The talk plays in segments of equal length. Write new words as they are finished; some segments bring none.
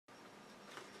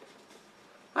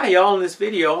Hi y'all, in this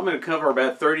video I'm going to cover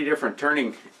about 30 different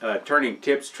turning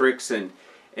tips, tricks, and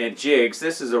jigs.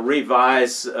 This is a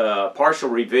revised, partial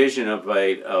revision of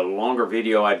a longer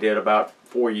video I did about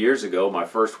 4 years ago, my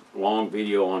first long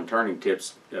video on turning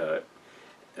tips,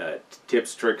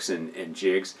 tricks, and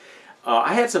jigs.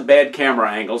 I had some bad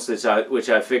camera angles which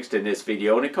I fixed in this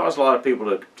video, and it caused a lot of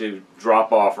people to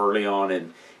drop off early on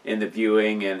in the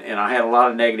viewing, and I had a lot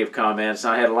of negative comments,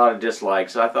 and I had a lot of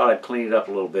dislikes, so I thought I'd clean it up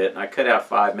a little bit, and I cut out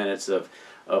 5 minutes of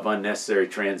unnecessary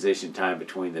transition time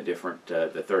between the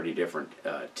 30 different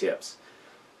tips.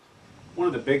 One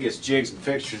of the biggest jigs and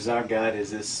fixtures I've got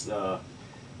is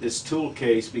this tool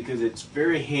case, because it's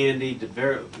very handy,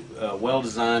 very well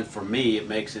designed for me. It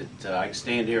makes it, I can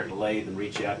stand here at the lathe and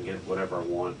reach out and get whatever I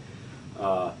want.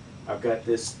 I've got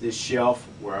this shelf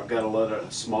where I've got a lot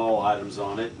of small items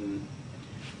on it, and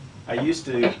I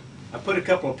put a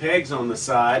couple of pegs on the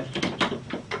side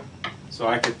so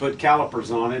I could put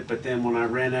calipers on it, but then when I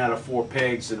ran out of 4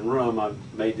 pegs in room, I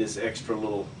made this extra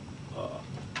little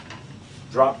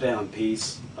drop down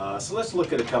piece. So let's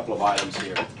look at a couple of items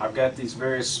here. I've got these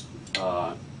various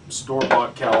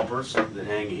store-bought calipers that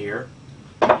hang here.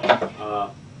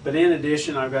 But in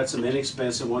addition, I've got some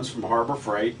inexpensive ones from Harbor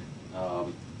Freight.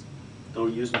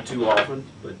 Don't use them too often,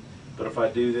 but if I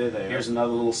do, they're there. Here's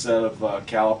another little set of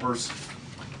calipers.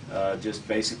 Just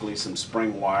basically some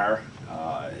spring wire,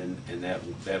 and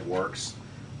that works.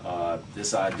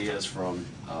 This idea is from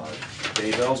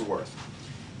Dave Ellsworth.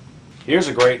 Here's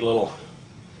a great little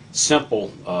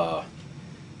simple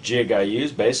jig I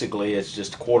use. Basically, it's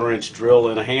just a 1/4-inch drill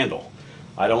and a handle.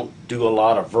 I don't do a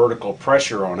lot of vertical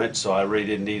pressure on it, so I really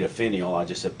didn't need a finial. I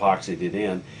just epoxied it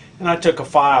in, and I took a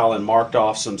file and marked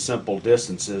off some simple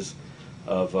distances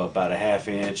of about a 1/2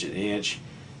 inch, an inch,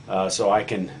 so I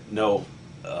can know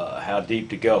how deep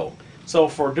to go. So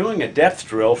for doing a depth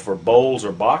drill for bowls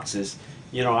or boxes,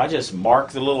 you know, I just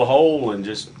mark the little hole and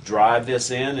just drive this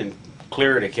in and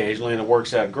clear it occasionally, and it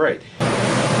works out great.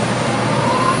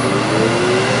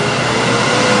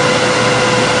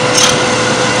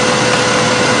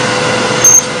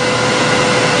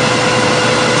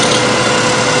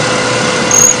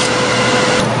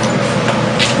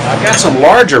 I've got some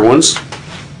larger ones.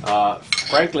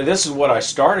 Frankly, this is what I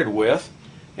started with,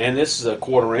 and this is a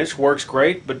 1/4 inch, works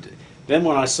great. But then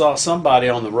when I saw somebody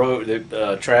on the road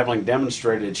that traveling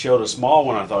demonstrated showed a small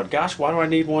one, I thought, gosh, why do I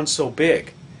need one so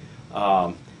big?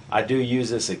 I do use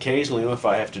this occasionally if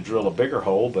I have to drill a bigger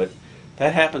hole, but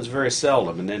that happens very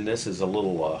seldom. And then this is a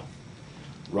little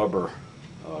rubber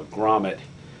grommet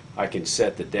I can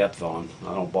set the depth on.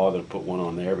 I don't bother to put one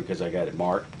on there because I got it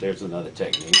marked. There's another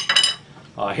technique.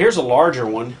 Here's a larger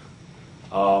one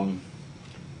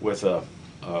with a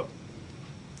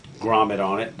grommet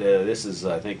on it. This is,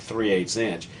 I think, 3/8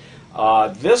 inch.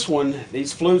 This one,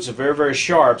 these flutes are very, very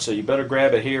sharp, so you better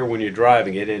grab it here when you're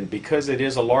driving it, and because it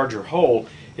is a larger hole,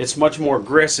 it's much more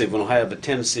aggressive and will have a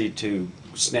tendency to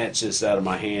snatch this out of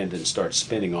my hand and start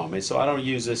spinning on me. So I don't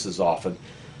use this as often,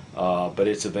 but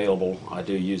it's available. I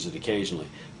do use it occasionally.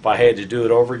 If I had to do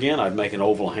it over again, I'd make an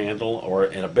oval handle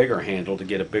and a bigger handle to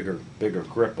get a bigger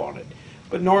grip on it.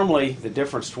 But normally, the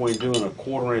difference between doing a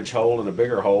 1/4 inch hole and a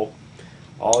bigger hole,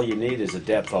 all you need is a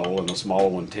depth hole, and the smaller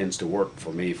one tends to work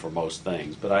for me for most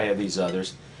things. But I have these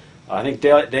others. I think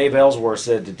Dave Ellsworth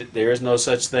said that there is no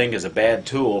such thing as a bad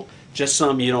tool, just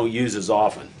some you don't use as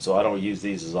often. So I don't use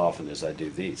these as often as I do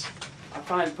these. I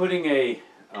find putting a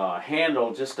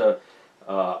handle, just a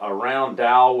round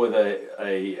dowel with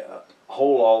a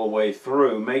hole all the way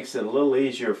through, makes it a little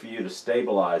easier for you to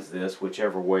stabilize this,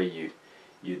 whichever way you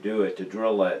do it, to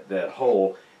drill that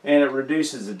hole, and it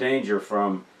reduces the danger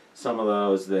from some of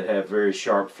those that have very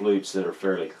sharp flutes that are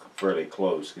fairly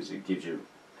close, because it gives your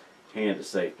hand a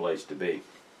safe place to be.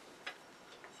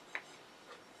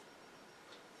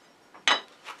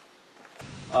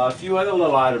 A few other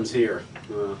little items here.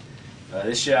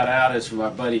 This shout out is from my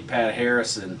buddy Pat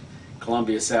Harris in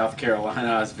Columbia, South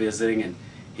Carolina. I was visiting, and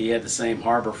he had the same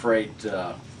Harbor Freight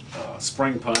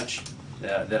spring punch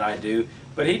that I do,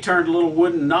 but he turned a little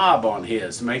wooden knob on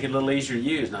his to make it a little easier to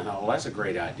use, and I thought, well, that's a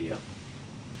great idea.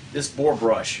 This bore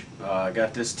brush, I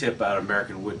got this tip out of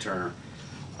American Woodturner.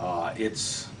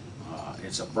 It's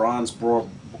a bronze bore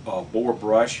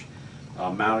brush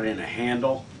mounted in a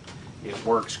handle. It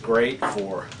works great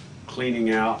for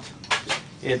cleaning out.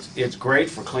 It's great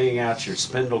for cleaning out your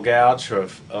spindle gouge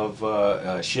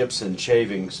of ships and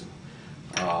shavings,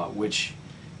 which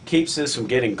keeps this from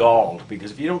getting galled,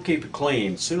 because if you don't keep it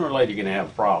clean, sooner or later you're going to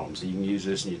have problems. So you can use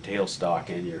this in your tailstock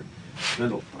and your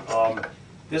spindle.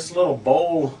 This little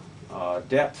bowl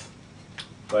depth,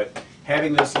 but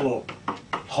having this little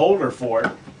holder for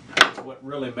it what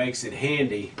really makes it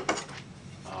handy.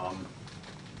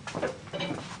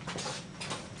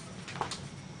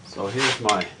 So here's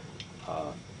my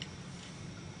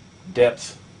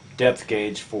depth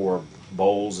gauge for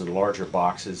bowls and larger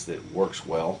boxes that works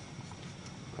well.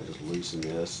 I just loosen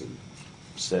this and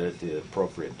set it to the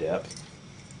appropriate depth.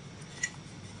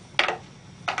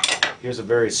 Here's a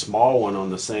very small one on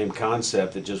the same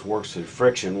concept that just works through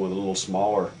friction with a little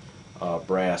smaller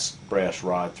brass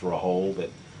rod through a hole that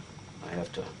I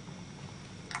have to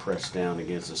press down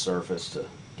against the surface to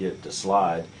get it to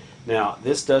slide. Now,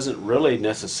 this doesn't really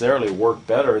necessarily work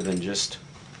better than just,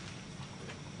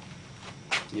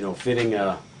 you know, fitting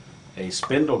a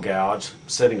spindle gouge,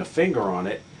 setting a finger on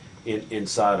it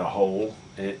inside a hole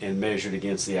and measured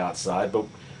against the outside. But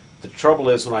the trouble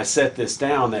is, when I set this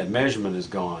down, that measurement is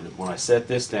gone. When I set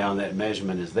this down, that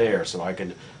measurement is there, so I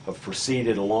can have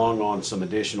proceeded along on some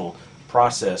additional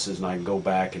processes, and I can go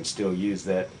back and still use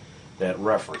that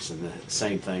reference. And the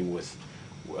same thing with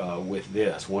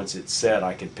this. Once it's set,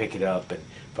 I can pick it up, and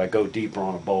if I go deeper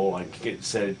on a bowl, I can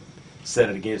set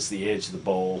it against the edge of the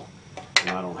bowl,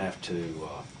 and I don't have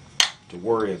to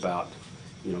worry about,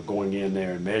 you know, going in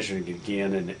there and measuring it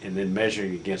again, and then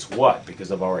measuring against what,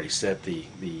 because I've already set the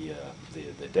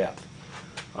depth.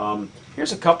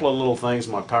 Here's a couple of little things,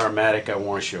 my Powermatic, I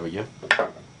want to show you.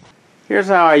 Here's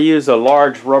how I use a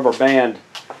large rubber band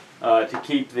to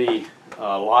keep the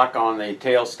lock on the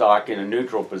tailstock in a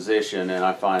neutral position, and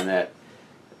I find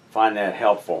that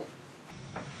helpful.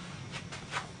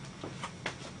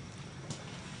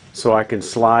 So I can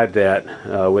slide that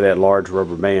with that large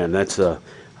rubber band. That's a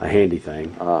handy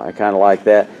thing. I kind of like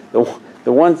that.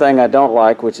 The one thing I don't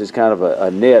like, which is kind of a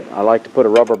nit, I like to put a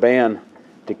rubber band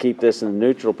to keep this in a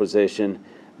neutral position,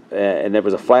 and there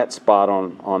was a flat spot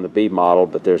on the B model,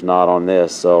 but there's not on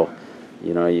this, so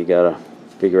you know, you got to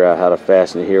figure out how to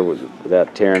fasten it here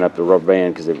without tearing up the rubber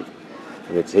band, because if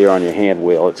it's here on your hand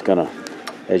wheel, it's going to,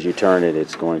 as you turn it,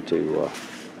 it's going to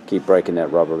keep breaking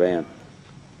that rubber band.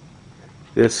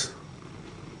 This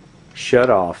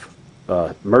shut-off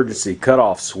emergency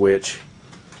cutoff switch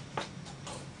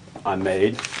I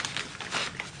made.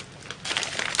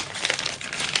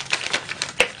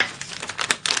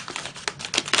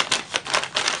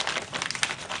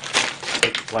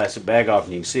 Take the plastic bag off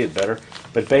and you can see it better.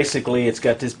 But basically, it's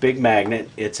got this big magnet.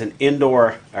 It's an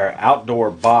indoor or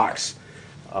outdoor box,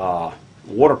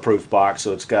 waterproof box,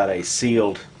 so it's got a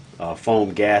sealed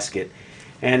foam gasket.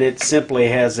 And it simply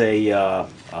has a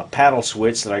paddle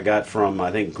switch that I got from,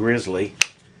 I think, Grizzly,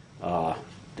 to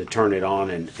turn it on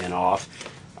and off.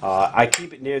 I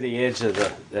keep it near the edge of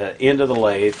the end of the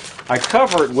lathe. I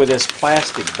cover it with this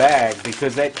plastic bag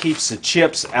because that keeps the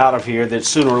chips out of here that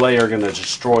sooner or later are going to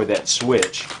destroy that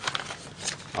switch.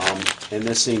 And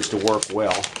this seems to work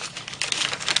well.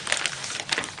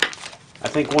 I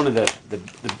think one of the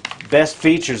best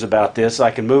features about this,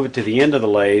 I can move it to the end of the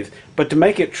lathe, but to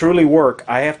make it truly work,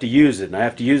 I have to use it, and I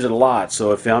have to use it a lot.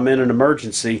 So if I'm in an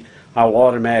emergency, I will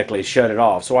automatically shut it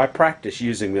off. So I practice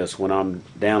using this when I'm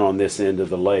down on this end of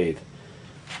the lathe.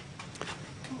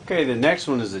 Okay, the next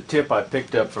one is a tip I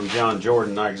picked up from John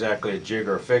Jordan, not exactly a jig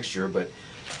or a fixture, but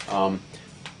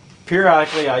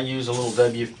periodically I use a little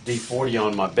WD-40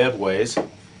 on my bedways,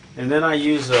 and then I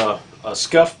use a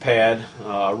scuff pad,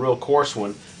 a real coarse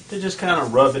one, to just kind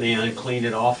of rub it in and clean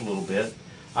it off a little bit.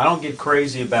 I don't get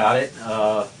crazy about it.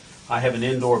 I have an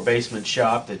indoor basement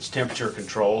shop that's temperature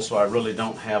controlled, so I really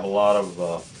don't have a lot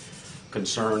of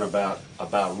concern about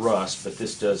rust, but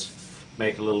this does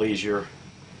make it a little easier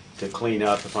to clean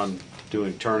up if I'm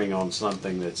doing turning on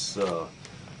something that's got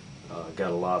a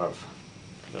lot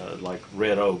of like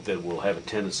red oak that will have a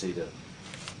tendency to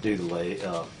do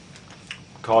the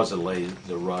cause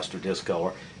the rust or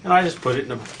discolor. And I just put it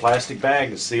in a plastic bag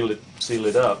and seal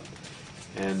it up,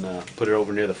 and put it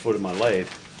over near the foot of my lathe.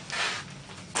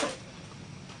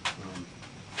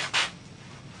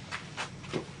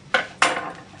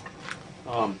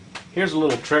 Here's a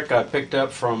little trick I picked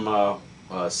up from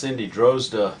Cindy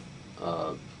Drozda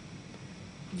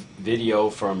video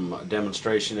from a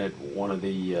demonstration at one of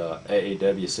the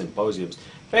AAW symposiums.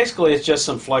 Basically, it's just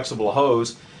some flexible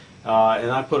hose,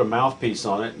 and I put a mouthpiece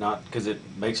on it, not because it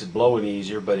makes it blow any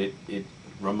easier, but it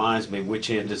reminds me which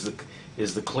end is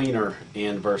the cleaner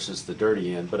end versus the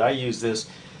dirty end. But I use this,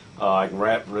 I can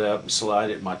wrap it up and slide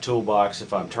it in my toolbox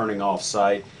if I'm turning off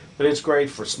site. But it's great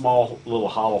for small little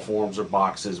hollow forms or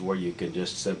boxes where you can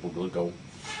just simply go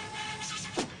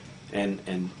and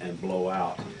blow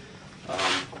out.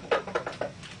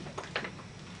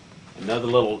 Another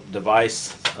little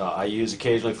device I use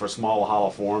occasionally for small hollow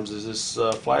forms is this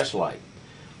flashlight.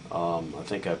 I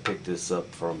think I picked this up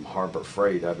from Harbor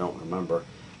Freight, I don't remember.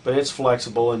 but it's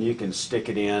flexible and you can stick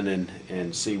it in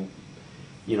and see,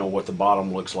 you know, what the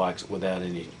bottom looks like without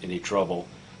any trouble.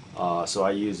 So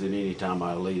I use it anytime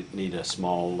I need a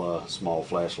small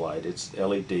flashlight. It's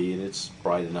LED and it's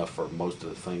bright enough for most of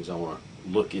the things I want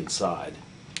to look inside.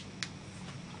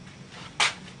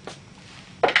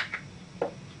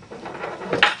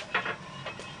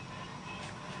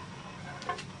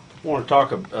 I want to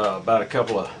talk about a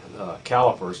couple of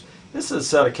calipers. This is a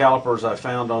set of calipers I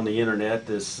found on the internet.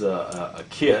 This a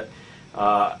kit.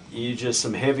 You use just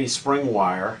some heavy spring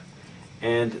wire,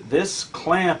 and this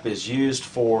clamp is used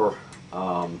for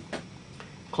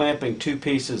clamping two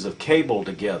pieces of cable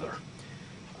together.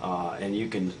 And you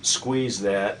can squeeze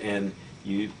that, and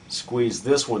you squeeze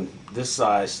this one this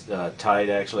size tight.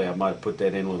 Actually, I might have put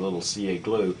that in with a little CA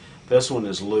glue. This one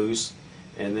is loose,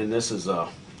 and then this is a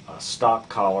stop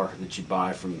collar that you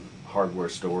buy from hardware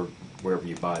store, wherever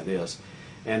you buy this,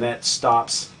 and that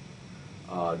stops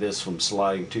this from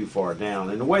sliding too far down.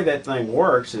 And the way that thing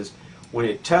works is when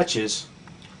it touches,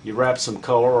 you wrap some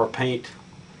color or paint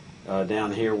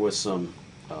down here with some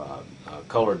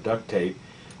colored duct tape.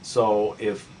 So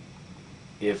if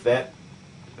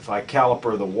I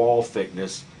caliper the wall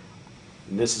thickness,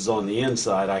 and this is on the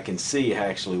inside, I can see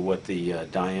actually what the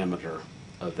diameter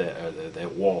of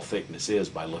that wall thickness is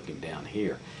by looking down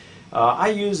here. I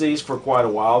use these for quite a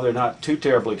while. They're not too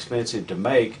terribly expensive to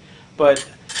make, but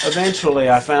eventually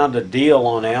I found a deal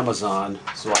on Amazon,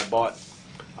 so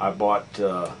I bought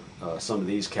some of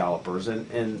these calipers,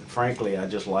 and frankly I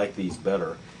just like these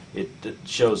better. It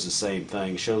shows the same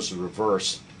thing, shows the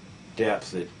reverse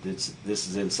depth. This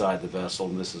is inside the vessel,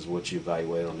 and this is what you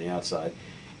evaluate on the outside.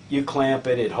 You clamp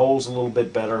it, it holds a little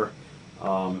bit better.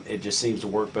 It just seems to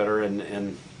work better,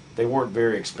 and they weren't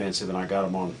very expensive, and I got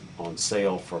them on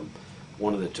sale from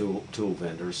one of the tool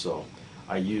vendors, so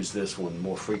I use this one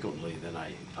more frequently than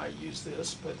I use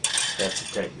this, but that's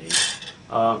a technique.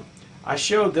 I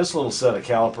showed this little set of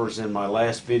calipers in my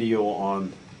last video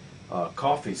on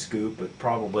coffee scoop, but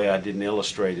probably I didn't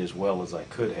illustrate as well as I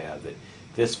could have. That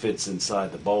this fits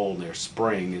inside the bowl, and there's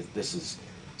spring. This is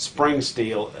spring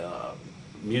steel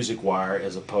music wire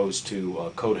as opposed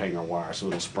to coat hanger wire, so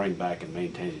it'll spring back and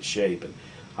maintain its shape. And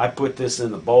I put this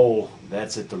in the bowl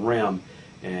that's at the rim,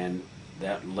 and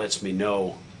that lets me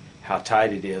know how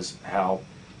tight it is, how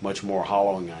much more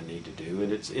hollowing I need to do.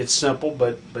 And it's simple,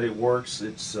 but it works.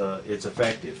 It's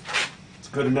effective. It's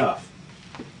good enough.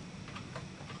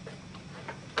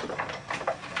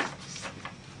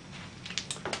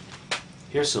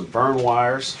 Here's some burn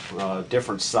wires,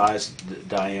 different size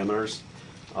diameters.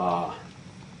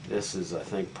 This is, I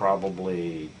think,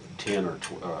 probably 10 or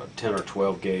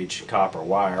 12 gauge copper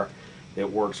wire. It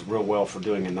works real well for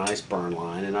doing a nice burn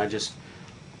line, and I just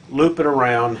loop it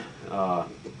around,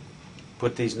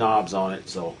 put these knobs on it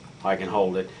so I can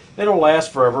hold it. They don't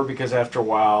last forever because after a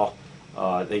while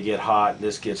they get hot, and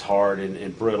this gets hard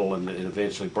and brittle, and it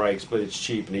eventually breaks, but it's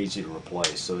cheap and easy to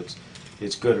replace, so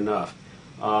it's good enough.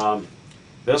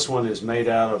 This one is made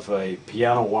out of a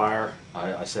piano wire.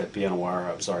 I said piano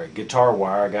wire, I'm sorry, guitar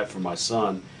wire I got from my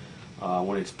son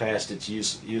when it's past its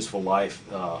useful life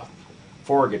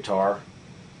for a guitar.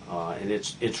 And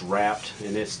it's wrapped,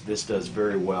 and this does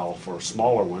very well for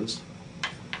smaller ones.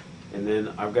 And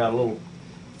then I've got a little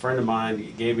friend of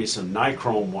mine gave me some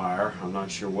nichrome wire. I'm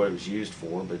not sure what it was used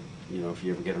for, but you know, if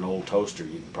you ever get an old toaster,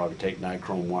 you can probably take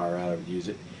nichrome wire out and use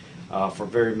it for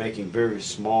making very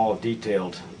small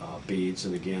detailed beads.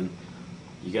 And again,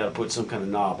 you got to put some kind of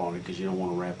knob on it because you don't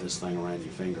want to wrap this thing around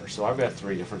your finger. So I've got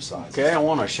 3 different sizes. Okay, I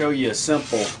want to show you a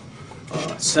simple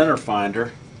center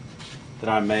finder that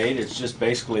I made. It's just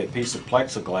basically a piece of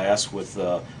plexiglass with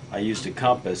I used a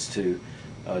compass to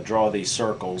draw these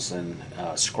circles and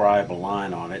scribe a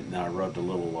line on it, and then I rubbed a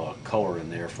little color in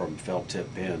there from felt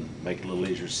tip pen, make it a little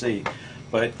easier to see.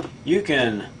 But you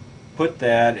can put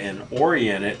that and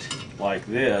orient it like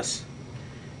this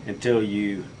until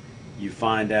you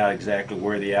find out exactly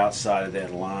where the outside of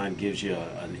that line gives you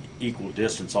an equal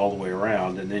distance all the way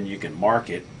around, and then you can mark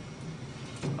it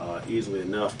easily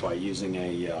enough by using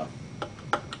an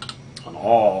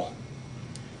awl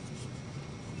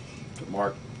to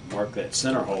mark that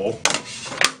center hole.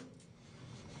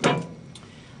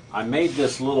 I made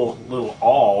this little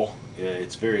awl.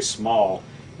 It's very small,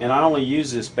 and I only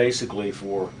use this basically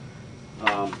for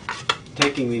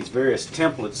taking these various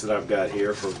templates that I've got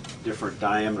here for different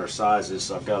diameter sizes.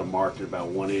 So I've got them marked at about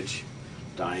 1 inch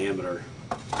diameter,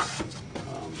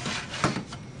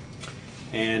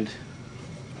 and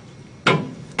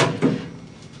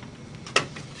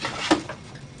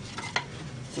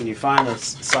when you find the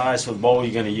size for the bowl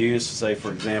you're going to use, say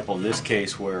for example in this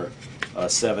case where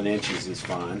 7 inches is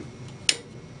fine,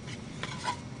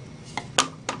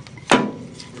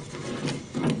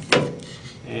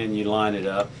 and you line it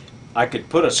up. I could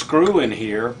put a screw in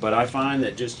here, but I find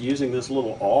that just using this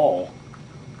little awl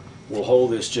will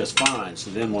hold this just fine.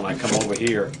 So then when I come over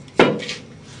here to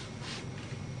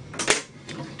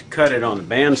cut it on the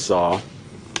bandsaw,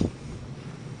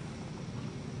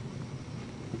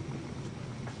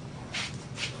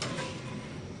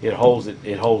 it holds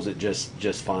it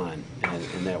just fine,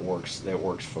 and that works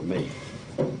for me.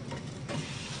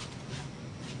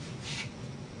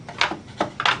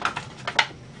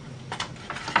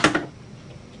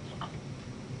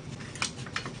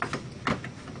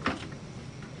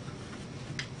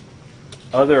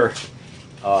 Other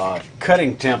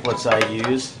cutting templates I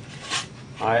use,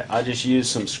 I just use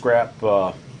some scrap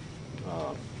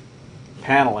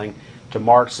paneling to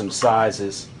mark some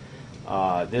sizes.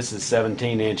 This is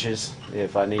 17 inches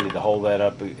if I needed to hold that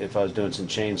up if I was doing some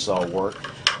chainsaw work.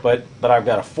 But I've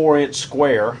got a 4-inch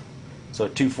square, so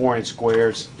 2 4-inch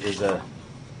squares is a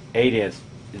 8-inch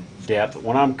depth.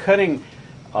 When I'm cutting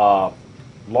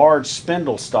large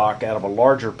spindle stock out of a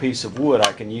larger piece of wood,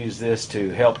 I can use this to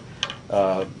help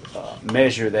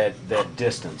measure that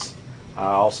distance. I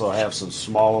also have some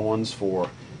smaller ones for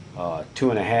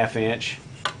 2.5 inch.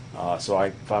 So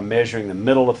if I'm measuring the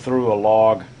middle through a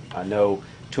log, I know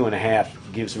 2.5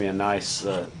 gives me a nice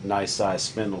size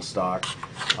spindle stock.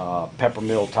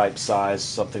 Peppermill type size,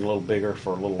 something a little bigger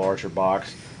for a little larger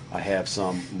box. I have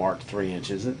some marked 3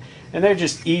 inches, and they're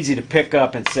just easy to pick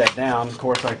up and set down. Of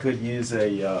course, I could use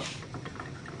a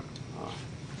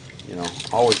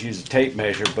always use a tape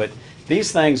measure, but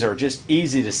these things are just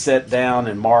easy to set down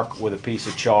and mark with a piece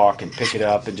of chalk and pick it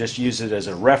up and just use it as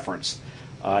a reference.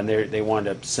 And they wind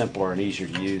up simpler and easier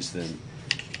to use than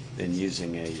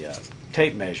using a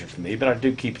tape measure for me, but I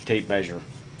do keep a tape measure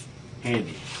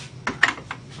handy.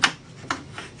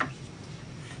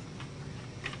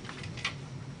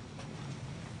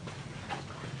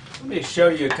 Let me show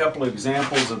you a couple of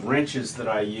examples of wrenches that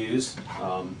I use.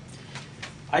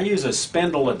 I use a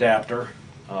spindle adapter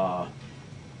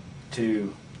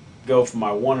to go from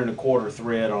my 1 1/4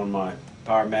 thread on my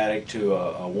Powermatic to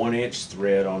a 1-inch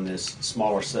thread on this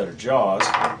smaller set of jaws.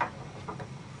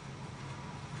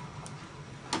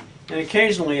 And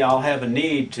occasionally I'll have a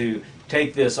need to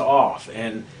take this off,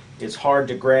 and it's hard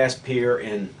to grasp here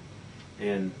and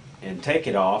take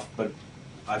it off, but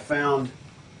I found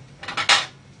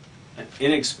an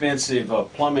inexpensive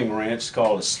plumbing wrench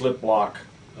called a slip lock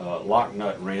lock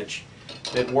nut wrench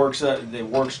that works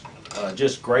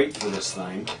just great for this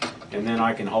thing. And then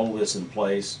I can hold this in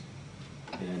place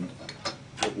and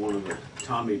get one of the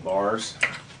Tommy bars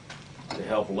to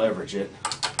help leverage it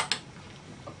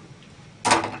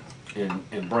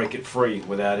and break it free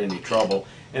without any trouble.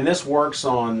 And this works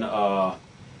on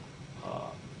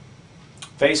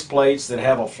face plates that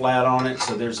have a flat on it,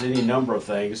 so there's any number of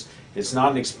things. It's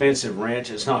not an expensive wrench,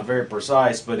 it's not very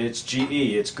precise, but it's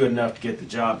GE, it's good enough to get the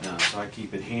job done, so I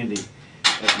keep it handy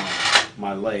at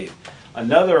my lathe.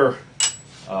 Another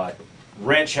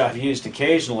wrench I've used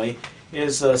occasionally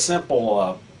is a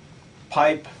simple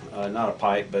pipe, not a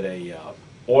pipe, but a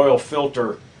oil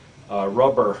filter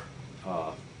rubber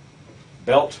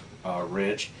belt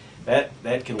wrench.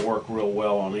 That can work real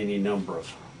well on any number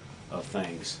of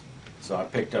things. So I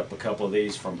picked up a couple of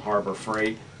these from Harbor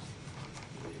Freight.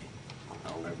 I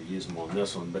don't ever use them on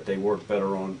this one, but they work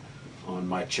better on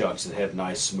my chucks that have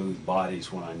nice smooth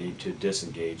bodies when I need to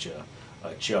disengage a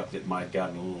chuck that might have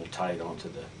gotten a little tight onto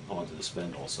the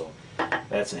spindle. So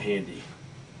that's a handy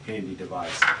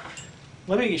device.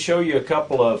 Let me show you a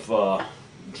couple of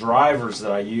drivers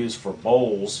that I use for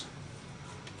bowls.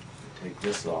 Take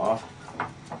this off.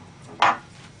 I'll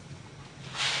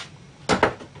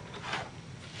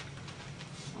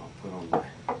put on my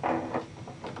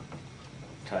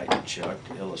Titan chuck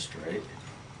to illustrate.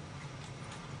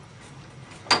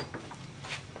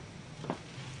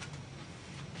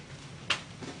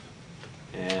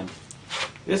 And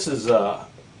this is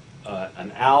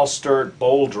an owl sturt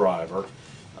bowl driver.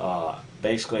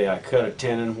 Basically, I cut a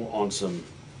tenon on some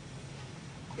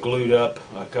glued up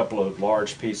a couple of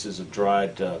large pieces of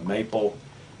dried maple,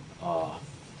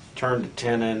 turned the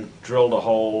tenon, drilled a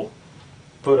hole,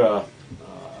 put a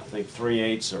I think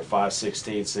 3/8 or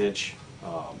 5/16 inch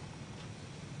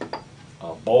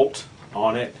bolt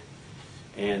on it,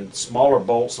 and smaller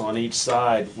bolts on each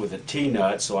side with a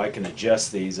T-nut, so I can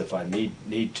adjust these if I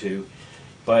need to.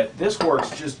 But this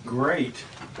works just great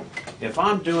if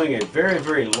I'm doing a very,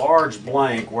 very large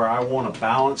blank where I want to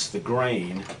balance the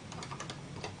grain.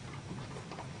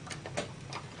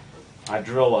 I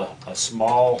drill a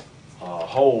small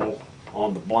hole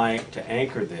on the blank to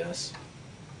anchor this,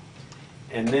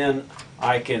 and then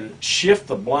I can shift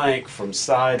the blank from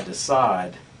side to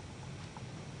side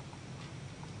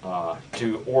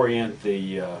to orient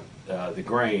the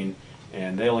grain,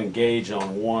 and they'll engage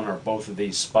on one or both of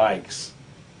these spikes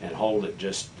and hold it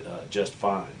just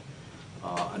fine.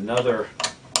 Another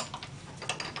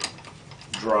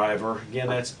driver, again,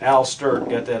 that's Al Sturt.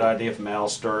 Got that idea from Al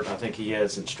Sturt. I think he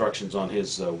has instructions on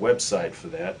his website for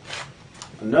that.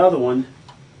 Another one,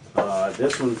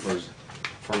 this one was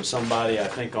from somebody I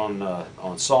think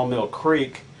on Sawmill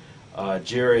Creek,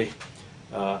 Jerry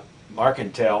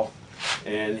Marcantel,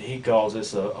 and he calls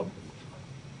this a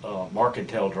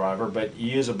Marcantel driver. But you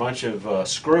use a bunch of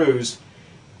screws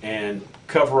and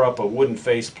cover up a wooden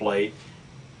faceplate,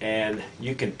 and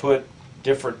you can put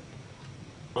different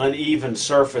uneven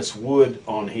surface wood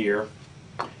on here.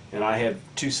 And I have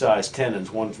two size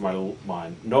tenons, one for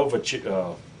my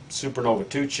Supernova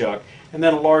 2 chuck, and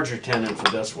then a larger tenon for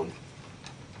this one.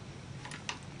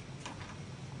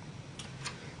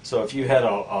 So if you had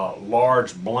a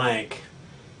large blank,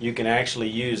 you can actually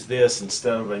use this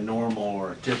instead of a normal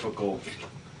or a typical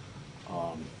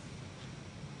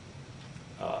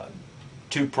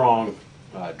two-prong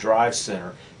drive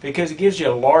center, because it gives you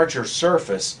a larger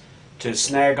surface to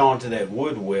snag onto that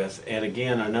wood with, and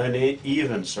again an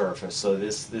uneven surface, so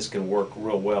this can work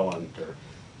real well under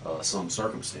some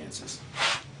circumstances.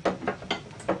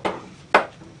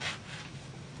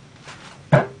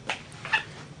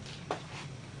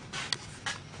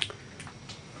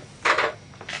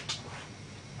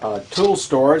 Tool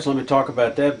storage, let me talk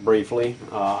about that briefly.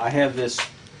 I have this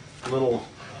little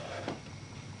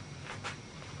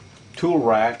tool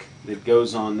rack that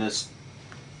goes on this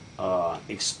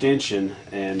extension,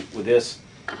 and with this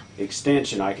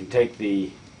extension I can take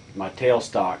my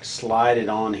tailstock, slide it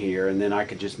on here, and then I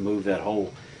could just move that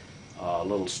whole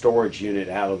little storage unit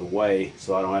out of the way,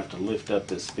 so I don't have to lift up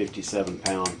this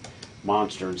 57-pound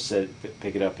monster and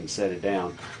pick it up and set it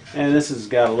down. And this has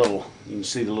got a little, you can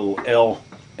see the little L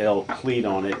cleat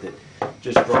on it that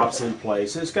just drops in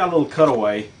place. And it's got a little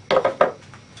cutaway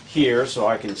here, so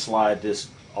I can slide this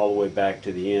all the way back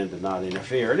to the end and not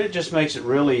interfere. And it just makes it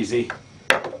real easy.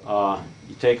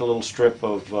 You take a little strip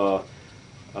of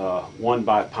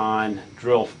 1x pine,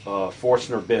 drill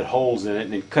Forstner bit holes in it,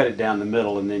 and then cut it down the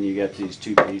middle, and then you get these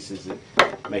two pieces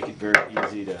that make it very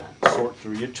easy to sort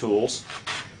through your tools.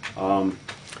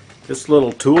 This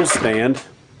little tool stand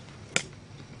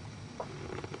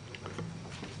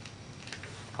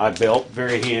I built,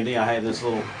 very handy. I have this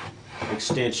little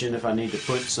extension if I need to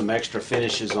put some extra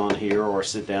finishes on here, or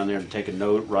sit down there and take a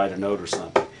note, write a note or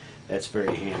something. That's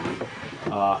very handy.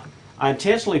 I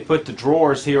intentionally put the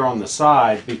drawers here on the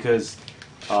side because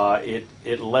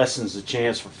it lessens the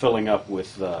chance for filling up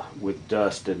with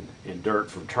dust and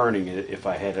dirt from turning it if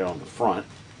I had it on the front.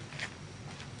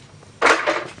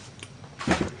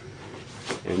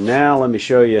 And now let me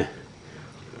show you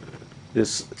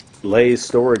this lathe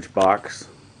storage box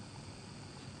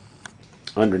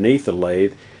underneath the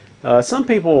lathe. Some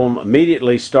people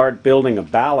immediately start building a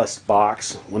ballast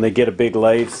box when they get a big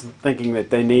lathe, thinking that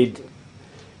they need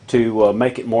to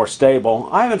make it more stable.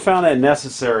 I haven't found that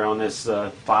necessary on this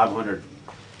 500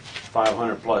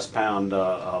 plus pound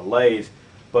lathe,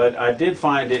 but I did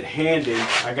find it handy.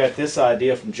 I got this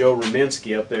idea from Joe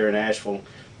Ruminski up there in Asheville,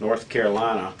 North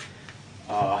Carolina,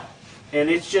 and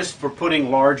it's just for putting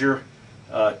larger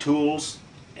tools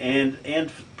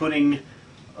and putting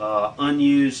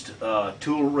unused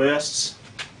tool rests.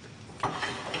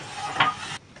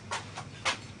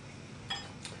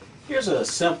 Here's a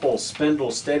simple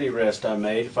spindle steady rest I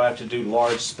made if I have to do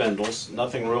large spindles.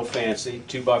 Nothing real fancy.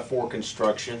 2x4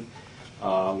 construction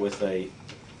with a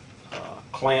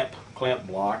clamp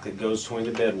block that goes between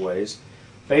the bedways.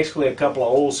 Basically a couple of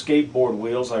old skateboard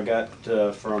wheels I got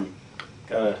from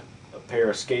a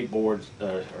pair of skateboards,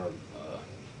 the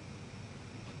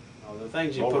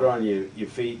things you put on your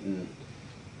feet and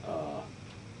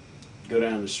go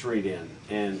down the street in,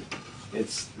 and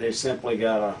they've simply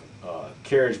got a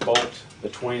carriage bolt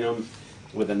between them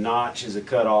with a notch as a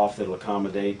cutoff that'll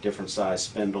accommodate different size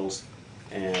spindles,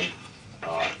 and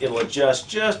it'll adjust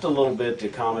just a little bit to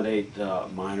accommodate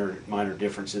minor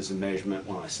differences in measurement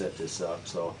when I set this up.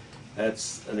 So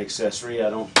that's an accessory. I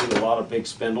don't do a lot of big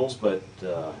spindles, but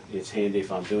it's handy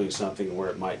if I'm doing something where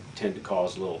it might tend to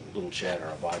cause a little chatter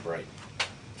or vibrate.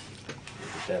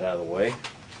 Get that out of the way.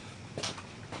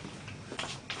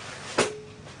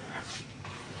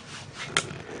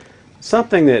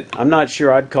 Something that I'm not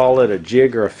sure I'd call it a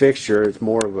jig or a fixture. It's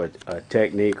more of a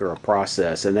technique or a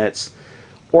process, and that's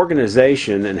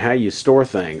organization and how you store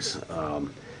things.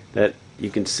 That you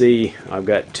can see I've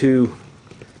got two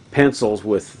pencils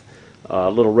with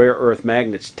little rare earth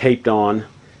magnets taped on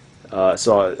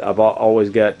So I've always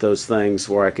got those things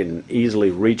where I can easily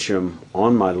reach them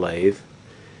on my lathe.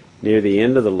 Near the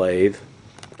end of the lathe,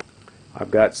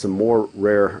 I've got some more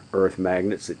rare earth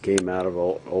magnets that came out of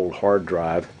an old hard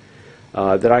drive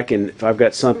that I can, if I've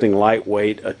got something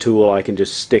lightweight, a tool, I can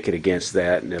just stick it against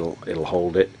that and it'll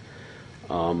hold it.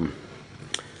 Let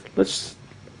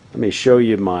me show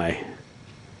you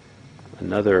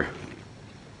another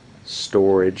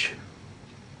storage.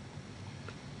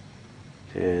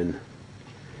 And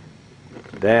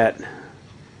that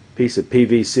piece of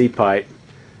PVC pipe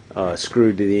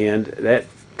screwed to the end, that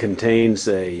contains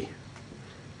a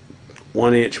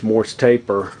 1-inch Morse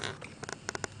taper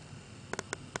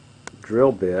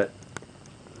drill bit.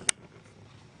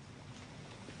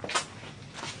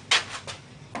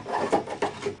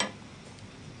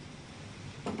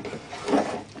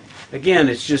 Again,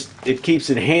 it keeps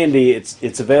it handy.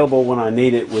 It's available when I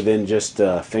need it within just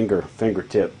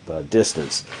fingertip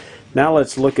distance. Now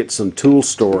let's look at some tool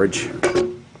storage.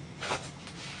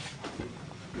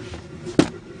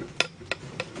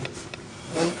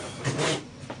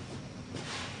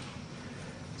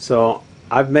 So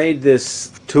I've made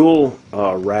this tool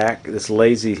rack, this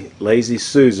lazy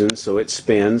Susan, so it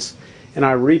spins, and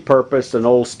I repurposed an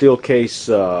old steel case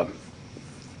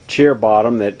chair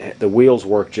bottom that the wheels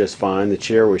work just fine. The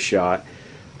chair was shot.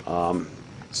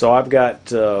 So I've got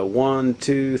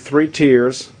 3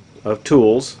 tiers of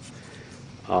tools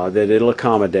that it'll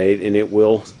accommodate, and it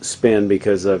will spin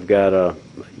because I've got a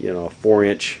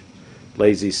 4-inch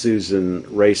Lazy Susan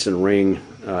race and ring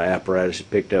apparatus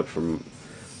picked up from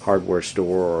hardware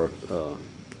store or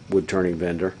wood turning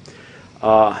vendor.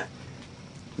 My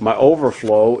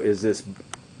overflow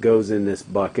goes in this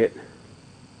bucket.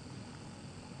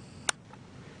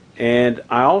 And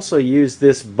I also use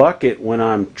this bucket when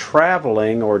I'm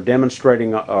traveling or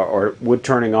demonstrating or wood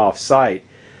turning off site.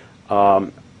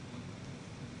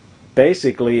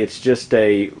 Basically, it's just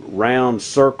a round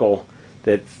circle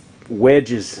that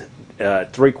wedges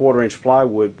 3/4-inch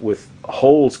plywood with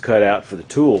holes cut out for the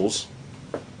tools.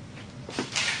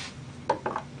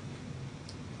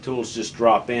 Tools just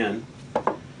drop in.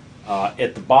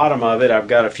 At the bottom of it, I've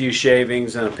got a few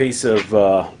shavings and a piece of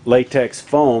latex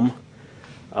foam.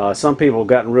 Some people have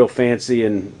gotten real fancy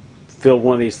and filled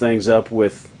one of these things up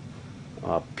with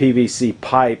PVC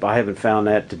pipe. I haven't found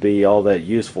that to be all that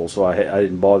useful, so I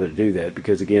didn't bother to do that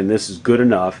because, again, this is good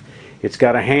enough. It's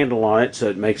got a handle on it, so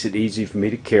it makes it easy for me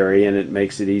to carry, and it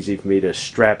makes it easy for me to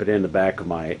strap it in the back of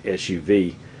my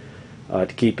SUV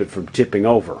to keep it from tipping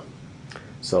over.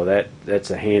 So that's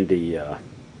a handy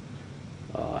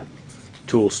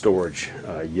tool storage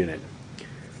unit.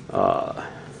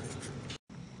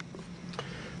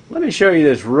 Let me show you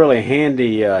this really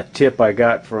handy tip I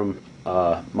got from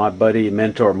my buddy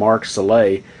mentor Mark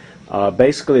Saleh.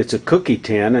 Basically, it's a cookie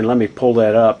tin, and let me pull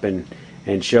that up and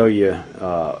show you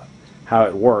how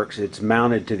it works. It's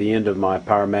mounted to the end of my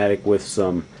Powermatic with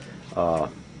some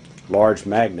large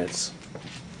magnets.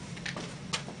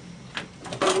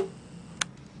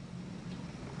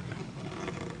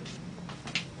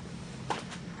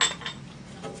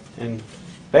 And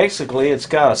basically, it's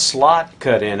got a slot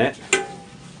cut in it.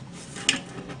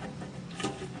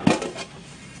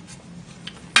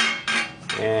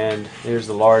 And here's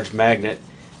the large magnet,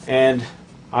 and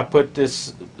I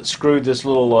screwed this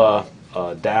little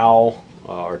dowel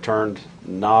or turned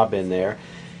knob in there.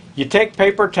 You take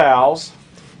paper towels,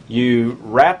 you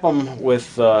wrap them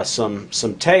with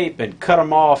some tape and cut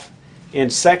them off in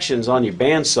sections on your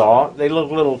bandsaw. They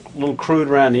look a little crude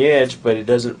around the edge, but it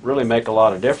doesn't really make a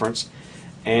lot of difference.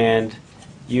 And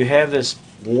you have this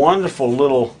wonderful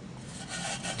little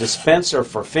dispenser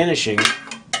for finishing.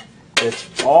 It's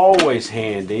always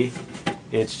handy.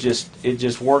 It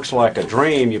just works like a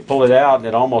dream. You pull it out and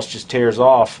it almost just tears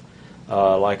off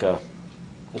like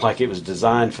it was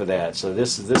designed for that. So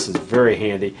this is very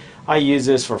handy. I use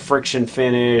this for friction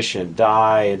finish and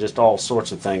dye and just all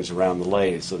sorts of things around the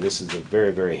lathe. So this is a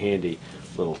very, very handy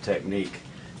little technique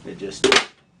that just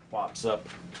pops up.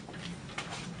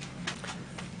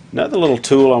 Another little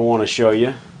tool I want to show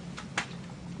you.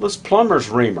 This plumber's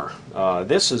reamer.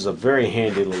 This is a very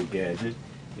handy little gadget.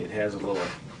 It has a little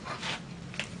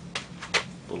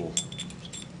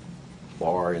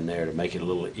bar in there to make it a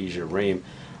little easier to ream.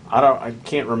 I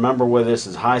can't remember whether this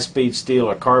is high-speed steel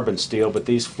or carbon steel, but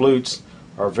these flutes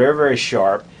are very, very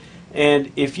sharp.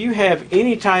 And if you have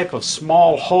any type of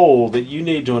small hole that you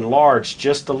need to enlarge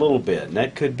just a little bit, and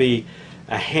that could be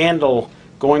a handle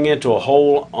going into a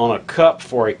hole on a cup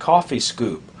for a coffee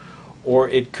scoop, or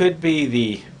it could be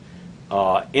the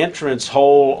entrance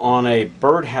hole on a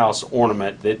birdhouse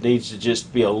ornament that needs to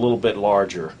just be a little bit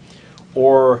larger,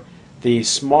 or the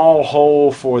small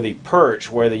hole for the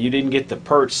perch where you didn't get the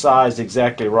perch sized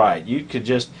exactly right. You could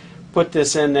just put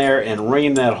this in there and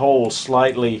ream that hole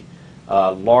slightly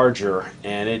larger,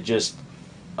 and it just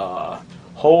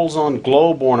holes on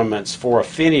globe ornaments for a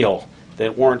finial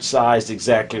that weren't sized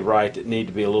exactly right, that need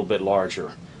to be a little bit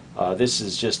larger. This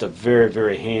is just a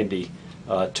very handy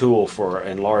tool for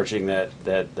enlarging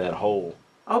that hole.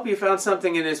 I hope you found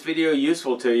something in this video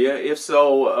useful to you. If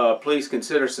so, please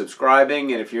consider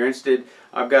subscribing, and if you're interested,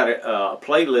 I've got a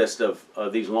playlist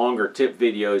of these longer tip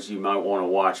videos you might want to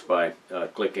watch by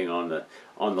clicking on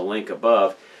the link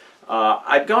above.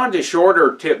 I've gone to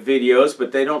shorter tip videos,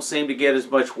 but they don't seem to get as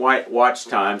much watch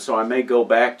time, so I may go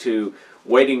back to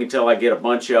waiting until I get a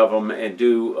bunch of them and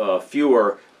do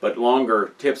fewer but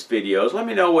longer tips videos. Let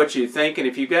me know what you think, and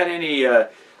if you've got any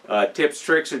tips,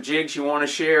 tricks, or jigs you want to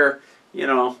share, you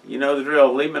know the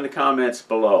drill. Leave them in the comments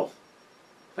below.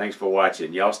 Thanks for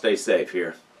watching. Y'all stay safe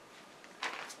here.